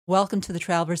Welcome to the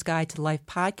Traveler's Guide to Life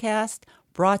podcast,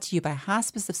 brought to you by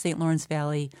Hospice of St. Lawrence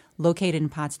Valley, located in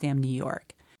Potsdam, New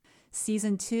York.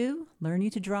 Season 2,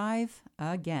 Learning to Drive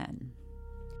Again.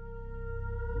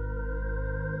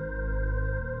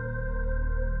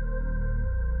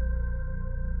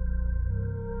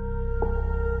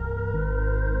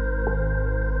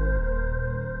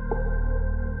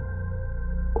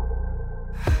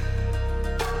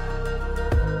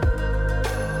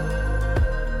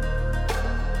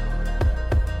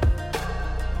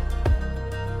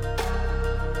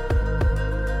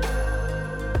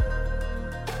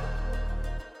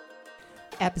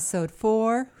 Episode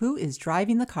 4, Who is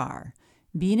Driving the Car?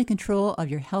 Being in control of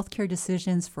your healthcare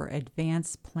decisions for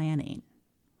advanced planning.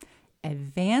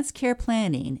 Advanced care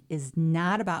planning is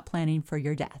not about planning for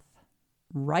your death,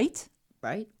 right?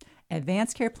 Right.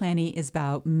 Advanced care planning is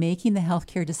about making the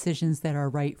healthcare decisions that are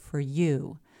right for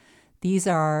you. These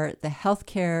are the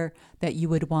healthcare that you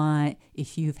would want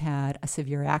if you've had a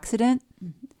severe accident,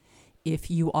 if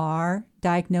you are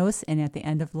diagnosed and at the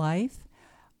end of life,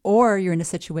 or you're in a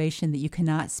situation that you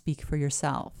cannot speak for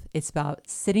yourself. It's about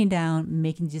sitting down,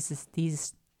 making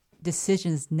these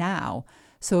decisions now.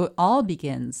 So it all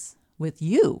begins with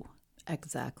you.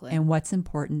 Exactly. And what's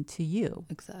important to you.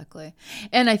 Exactly.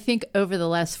 And I think over the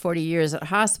last 40 years at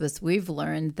hospice, we've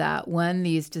learned that when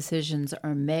these decisions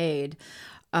are made,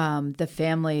 the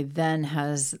family then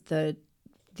has the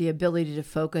ability to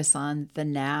focus on the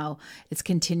now. It's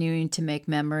continuing to make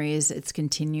memories. It's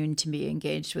continuing to be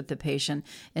engaged with the patient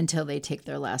until they take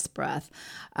their last breath.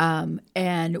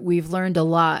 And we've learned a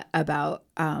lot about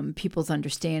people's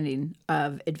understanding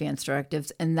of advanced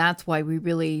directives. And that's why we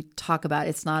really talk about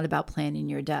it's not about planning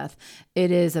your death.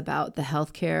 It is about the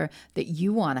healthcare that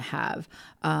you want to have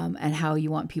and how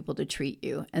you want people to treat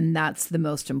you. And that's the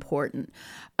most important.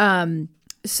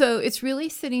 So it's really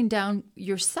sitting down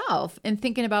yourself and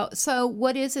thinking about, so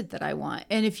what is it that I want?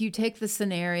 And if you take the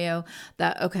scenario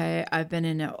that, okay, I've been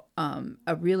in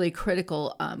a really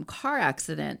critical car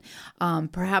accident,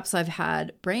 perhaps I've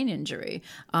had brain injury.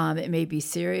 It may be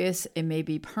serious. It may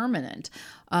be permanent.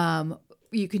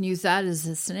 You can use that as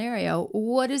a scenario.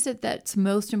 What is it that's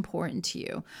most important to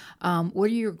you? What are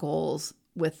your goals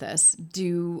with this?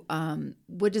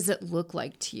 What does it look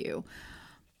like to you?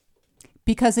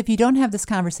 Because if you don't have this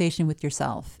conversation with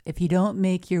yourself, if you don't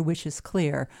make your wishes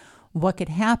clear, what could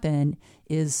happen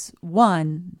is,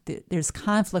 one, there's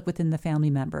conflict within the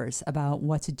family members about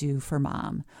what to do for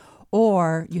mom.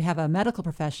 Or you have a medical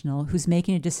professional who's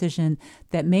making a decision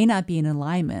that may not be in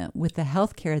alignment with the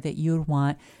health care that you would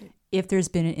want if there's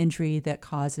been an injury that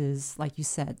causes, like you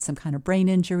said, some kind of brain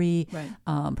injury,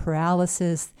 right.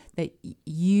 Paralysis, that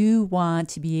you want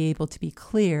to be able to be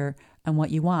clear on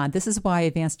what you want. This is why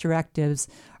advanced directives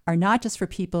are not just for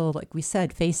people, like we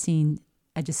said, facing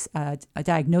a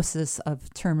diagnosis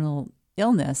of terminal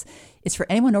illness. It's for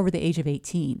anyone over the age of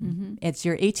 18. Mm-hmm. It's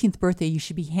your 18th birthday. You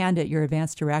should be handed your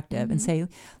advanced directive and say,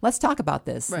 let's talk about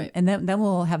this. Right. And then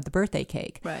we'll have the birthday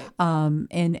cake. Right.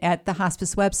 And at the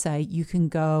hospice website, you can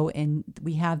go and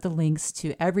we have the links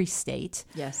to every state.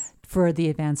 Yes. For the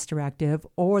advanced directive,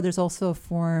 or there's also a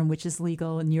form which is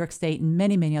legal in New York State and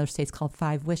many, many other states called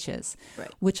 5 Wishes,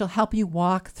 right. which will help you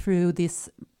walk through this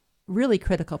really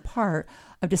critical part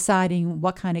of deciding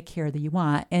what kind of care that you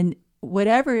want. And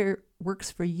whatever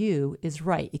works for you is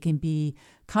right. It can be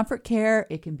comfort care.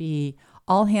 It can be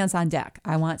all hands on deck.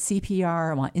 I want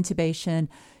CPR. I want intubation.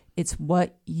 It's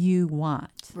what you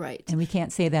want. Right. And we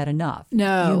can't say that enough.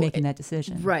 No. You making that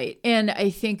decision. Right. And I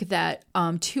think that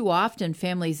too often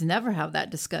families never have that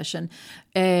discussion.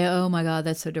 Oh my God,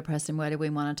 that's so depressing. Why do we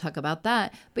want to talk about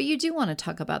that? But you do want to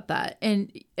talk about that.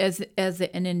 And as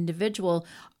an individual,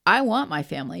 I want my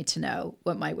family to know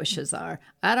what my wishes are.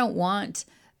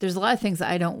 There's a lot of things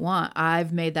that I don't want.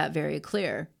 I've made that very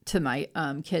clear to my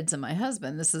kids and my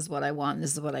husband. This is what I want. And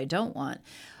this is what I don't want.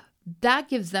 That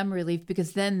gives them relief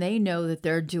because then they know that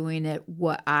they're doing it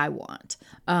what I want.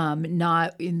 They're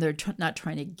not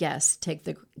trying to take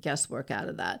the guesswork out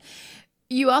of that.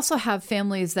 You also have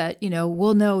families that,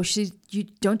 well, no,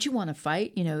 don't you want to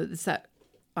fight? It's that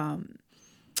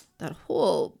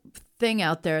whole thing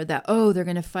out there that, they're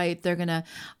going to fight. They're going to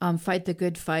fight the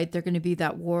good fight. They're going to be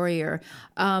that warrior.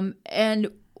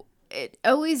 And it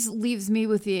always leaves me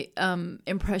with the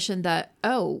impression that,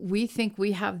 we think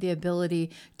we have the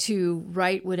ability to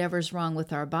right whatever's wrong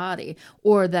with our body,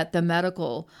 or that the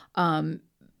medical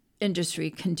industry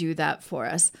can do that for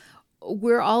us.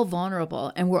 We're all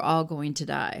vulnerable and we're all going to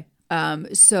die.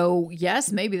 So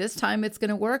yes, maybe this time it's going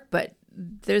to work, but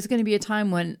there's going to be a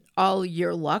time when all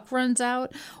your luck runs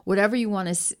out, whatever you want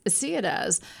to see it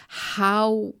as.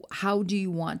 How do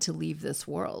you want to leave this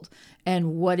world?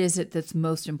 And what is it that's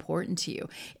most important to you?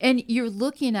 And you're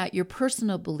looking at your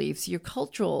personal beliefs, your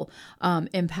cultural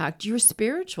impact, your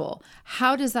spiritual.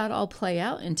 How does that all play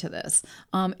out into this?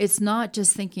 It's not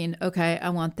just thinking, okay, I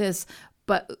want this,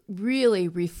 but really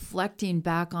reflecting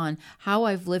back on how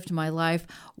I've lived my life,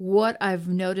 what I've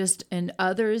noticed in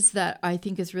others that I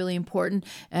think is really important,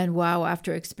 and wow,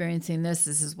 after experiencing this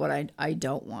is what I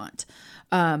don't want.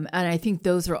 And I think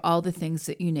those are all the things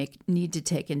that you need to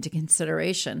take into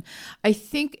consideration. I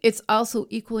think it's also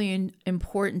equally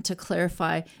important to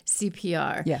clarify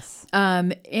CPR. Yes.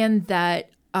 And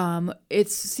that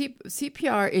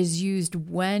CPR is used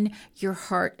when your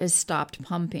heart has stopped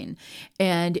pumping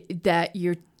and that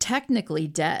you're technically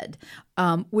dead,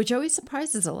 which always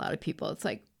surprises a lot of people. It's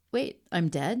like, wait, I'm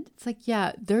dead? It's like,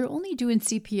 yeah, they're only doing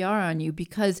CPR on you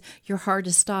because your heart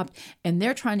has stopped and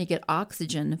they're trying to get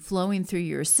oxygen flowing through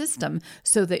your system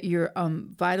so that your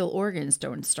vital organs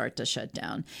don't start to shut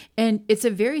down. And it's a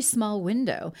very small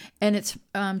window, and it's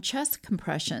chest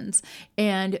compressions,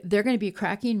 and they're going to be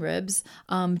cracking ribs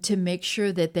to make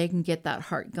sure that they can get that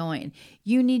heart going.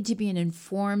 You need to be an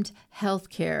informed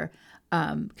healthcare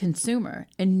consumer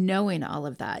and knowing all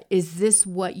of that. Is this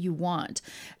what you want?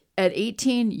 At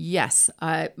 18, yes,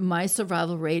 my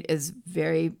survival rate is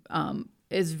very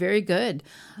good.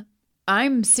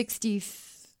 I'm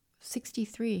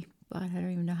 63. God, I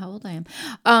don't even know how old I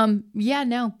am. Yeah,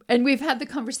 no. And we've had the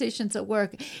conversations at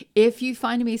work. If you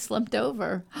find me slumped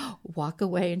over, walk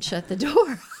away and shut the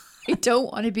door. I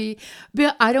don't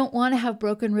want to have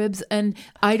broken ribs, and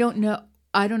I don't know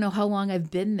how long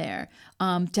I've been there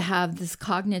to have this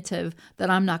cognitive that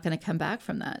I'm not going to come back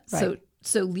from that. Right.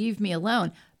 So leave me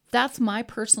alone. That's my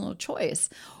personal choice.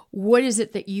 What is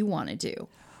it that you want to do?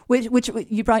 Which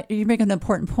you make an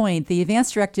important point. The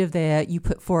advance directive that you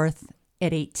put forth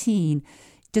at 18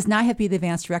 does not have to be the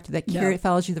advance directive that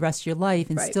follows you the rest of your life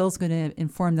and still is going to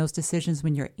inform those decisions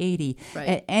when you're 80. Right.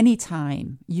 At any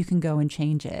time, you can go and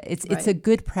change it. It's a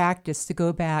good practice to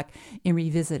go back and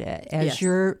revisit it as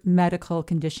your medical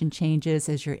condition changes,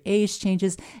 as your age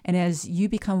changes, and as you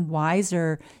become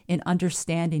wiser in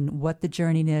understanding what the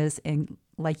journey is, and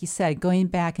like you said, going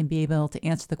back and be able to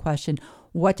answer the question,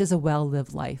 what does a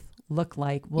well-lived life look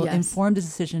like, will inform the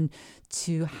decision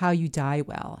to how you die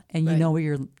well, and you know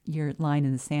where your line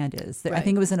in the sand is. I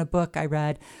think it was in a book I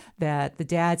read that the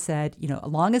dad said, as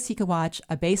long as he could watch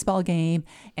a baseball game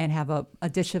and have a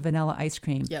dish of vanilla ice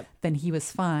cream, then he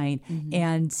was fine. Mm-hmm.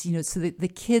 And so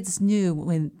the kids knew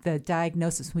when the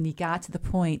diagnosis, when he got to the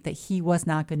point that he was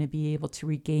not going to be able to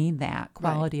regain that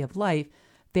quality of life,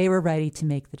 they were ready to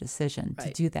make the decision to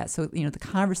do that. So, the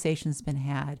conversation's been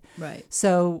had. Right.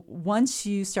 So once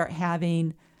you start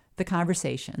having the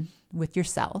conversation with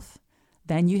yourself,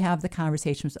 then you have the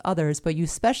conversation with others, but you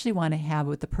especially want to have it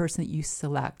with the person that you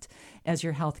select as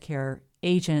your healthcare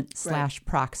agent /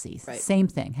 proxy. Right. Same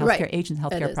thing, healthcare agent,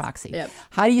 healthcare proxy. Yep.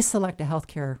 How do you select a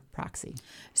healthcare proxy?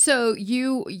 So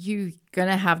you're going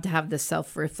to have this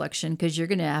self-reflection, because you're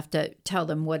going to have to tell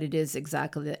them what it is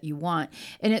exactly that you want.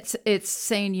 And it's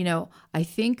saying, I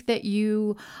think that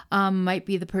you might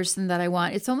be the person that I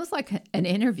want. It's almost like an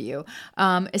interview,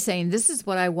 saying, this is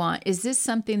what I want. Is this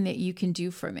something that you can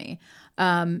do for me?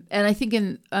 And I think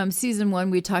in season 1,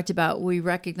 we talked about, we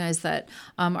recognize that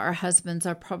our husbands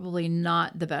are probably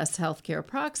not the best healthcare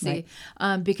proxy,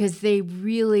 because they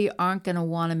really aren't going to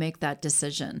want to make that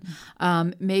decision.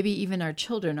 Maybe even our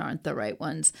children aren't the right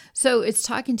ones. So it's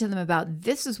talking to them about,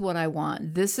 this is what I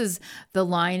want. This is the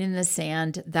line in the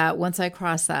sand that once I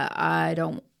cross that, I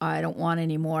don't want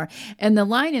anymore. And the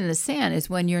line in the sand is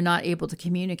when you're not able to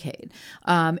communicate.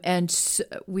 And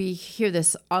we hear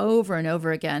this over and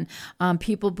over again.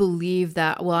 People believe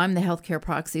that, well, I'm the healthcare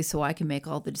proxy, so I can make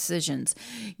all the decisions.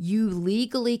 You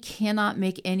legally cannot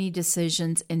make any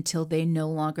decisions until they no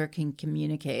longer can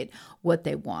communicate what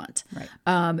they want.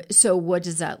 Right. So what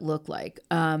does that look like?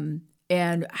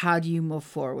 And how do you move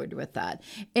forward with that?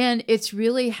 And it's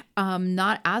really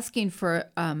not asking for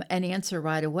an answer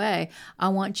right away. I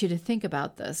want you to think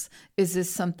about this. Is this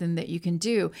something that you can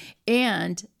do?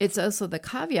 And it's also the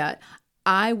caveat,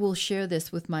 I will share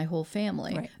this with my whole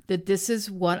family, that this is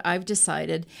what I've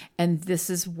decided, and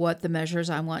this is what the measures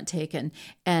I want taken,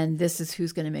 and this is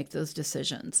who's going to make those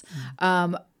decisions.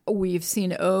 Mm-hmm. We've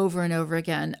seen over and over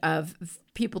again of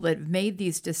people that have made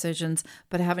these decisions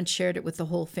but haven't shared it with the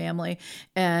whole family,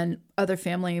 and other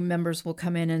family members will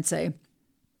come in and say,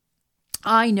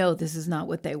 I know this is not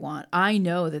what they want. I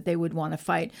know that they would want to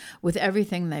fight with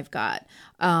everything they've got.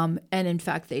 And in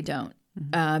fact, they don't.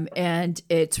 And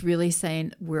it's really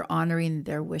saying we're honoring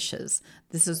their wishes.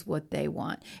 This is what they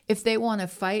want. If they want to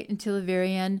fight until the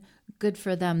very end, good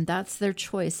for them. That's their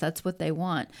choice. That's what they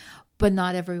want. But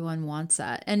not everyone wants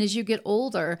that. And as you get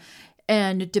older,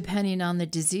 and depending on the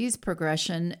disease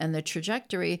progression and the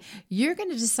trajectory, you're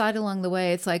going to decide along the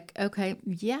way. It's like, okay,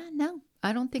 yeah, no,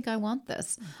 I don't think I want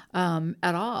this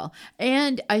at all.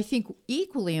 And I think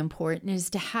equally important is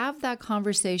to have that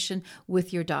conversation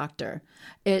with your doctor.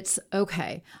 It's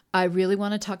okay, I really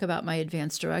want to talk about my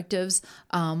advanced directives.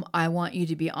 I want you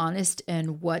to be honest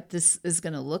in what this is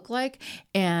going to look like,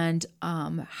 and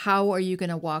how are you going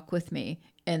to walk with me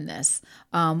in this?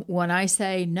 When I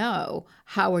say no,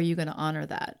 how are you going to honor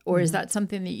that? Or is that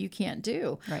something that you can't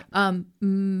do? Right.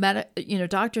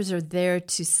 Doctors are there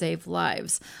to save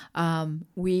lives.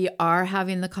 We are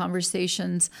having the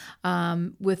conversations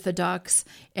with the docs,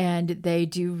 and they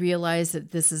do realize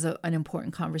that this is an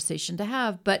important conversation to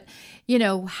have. But,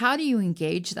 how do you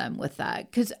engage them with that?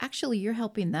 Because actually you're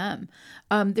helping them.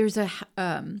 There's a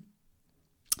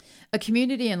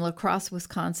community in La Crosse,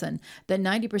 Wisconsin, that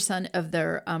 90% of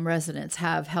their residents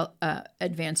have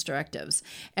advanced directives.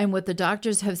 And what the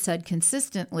doctors have said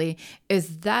consistently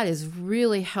is that has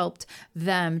really helped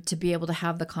them to be able to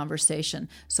have the conversation.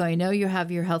 So I know you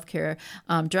have your healthcare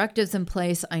directives in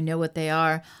place. I know what they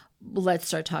are. Let's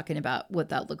start talking about what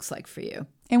that looks like for you.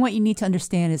 And what you need to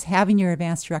understand is having your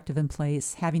advanced directive in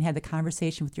place, having had the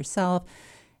conversation with yourself,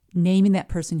 naming that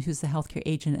person who's the healthcare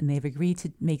agent, and they've agreed to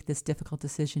make this difficult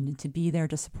decision and to be there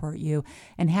to support you,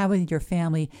 and having your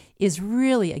family is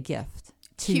really a gift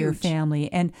to your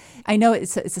family. And I know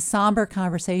it's a somber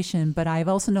conversation, but I've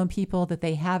also known people that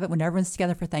they have it when everyone's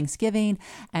together for Thanksgiving,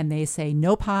 and they say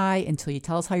no pie until you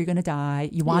tell us how you're going to die.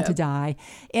 You want to die.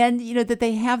 And, that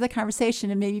they have the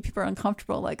conversation, and maybe people are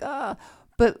uncomfortable, like,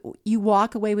 but you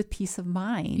walk away with peace of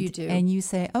mind. You do. And you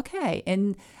say, okay.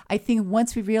 And I think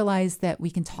once we realize that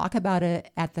we can talk about it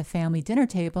at the family dinner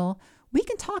table, we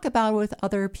can talk about it with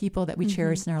other people that we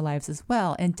cherish in our lives as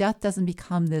well. And death doesn't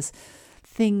become this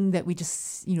thing that we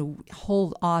just,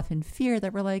 hold off in fear,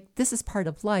 that we're like, this is part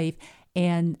of life.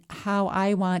 And how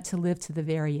I want to live to the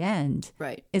very end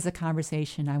is a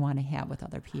conversation I want to have with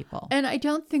other people. And I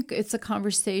don't think it's a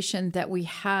conversation that we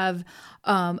have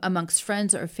amongst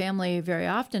friends or family very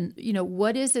often.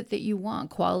 What is it that you want?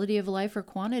 Quality of life or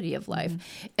quantity of life?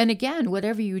 And again,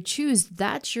 whatever you choose,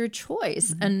 that's your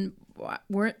choice. And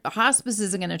hospice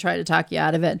isn't going to try to talk you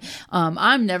out of it.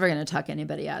 I'm never going to talk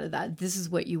anybody out of that. This is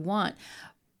what you want.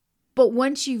 But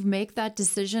once you make that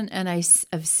decision, and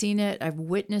I've seen it, I've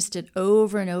witnessed it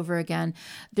over and over again,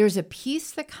 there's a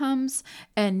peace that comes,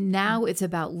 and now it's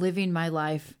about living my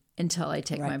life until I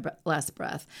take my last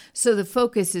breath. So the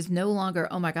focus is no longer,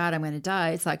 oh my God, I'm going to die.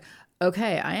 It's like,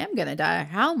 okay, I am going to die.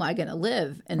 How am I going to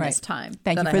live in this time?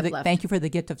 Thank you for the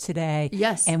gift of today.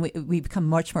 Yes. And we become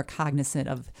much more cognizant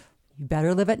of, you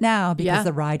better live it now, because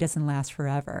the ride doesn't last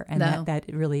forever. And that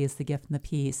really is the gift and the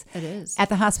peace. It is. At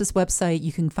the hospice website,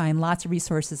 you can find lots of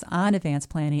resources on advanced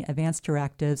planning, advanced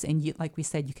directives. And like we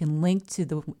said, you can link to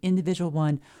the individual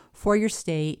one for your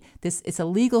state. It's a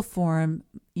legal form,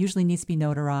 usually needs to be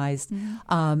notarized,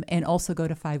 and also go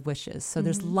to 5 Wishes. So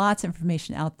there's lots of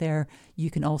information out there. You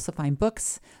can also find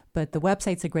books, but the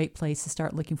website's a great place to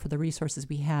start looking for the resources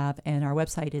we have. And our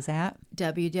website is at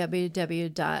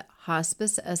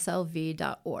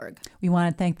www.hospiceslv.org. We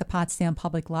want to thank the Potsdam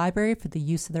Public Library for the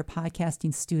use of their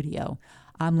podcasting studio.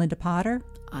 I'm Linda Potter.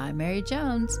 I'm Mary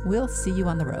Jones. We'll see you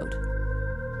on the road.